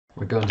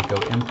we're going to go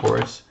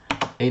import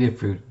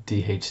Adafruit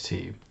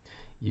DHT.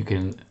 You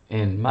can,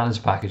 in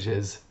manage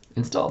packages,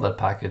 install that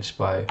package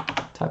by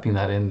typing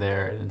that in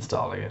there and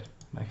installing it.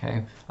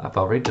 Okay, I've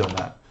already done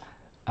that.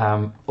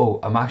 Oh,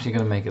 I'm actually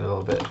going to make it a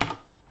little bit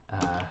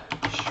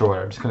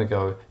shorter. I'm just going to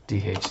go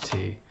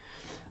DHT.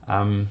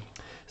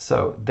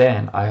 So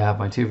then I have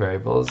my two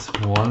variables,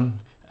 one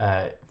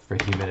for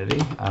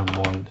humidity and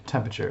one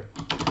temperature.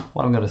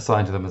 What I'm going to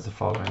assign to them is the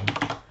following.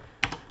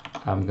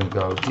 I'm going to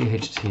go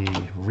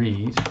DHT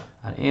read,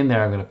 and in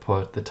there I'm going to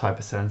put the type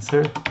of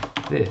sensor.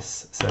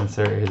 This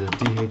sensor is a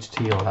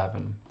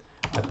DHT11.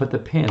 I put the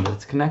pin that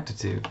it's connected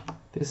to.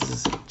 This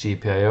is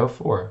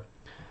GPIO4.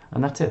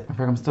 And that's it, my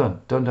program's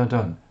done.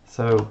 Done.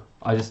 So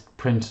I just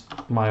print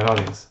my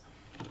values.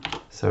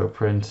 So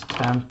print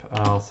temp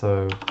and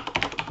also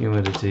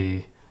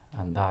humidity,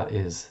 and that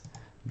is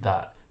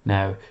that.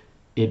 Now,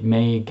 it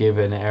may give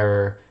an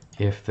error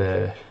if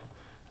the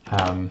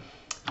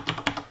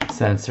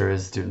sensor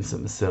is doing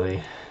something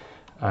silly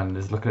and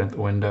is looking at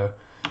the window.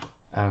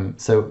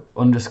 So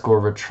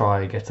underscore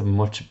retry gets a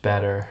much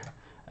better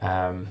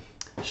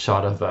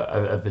shot of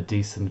a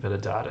decent bit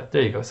of data.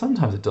 There you go.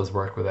 Sometimes it does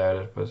work without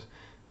it, but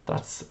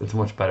it's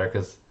much better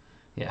because,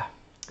 yeah.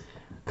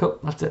 Cool,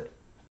 that's it.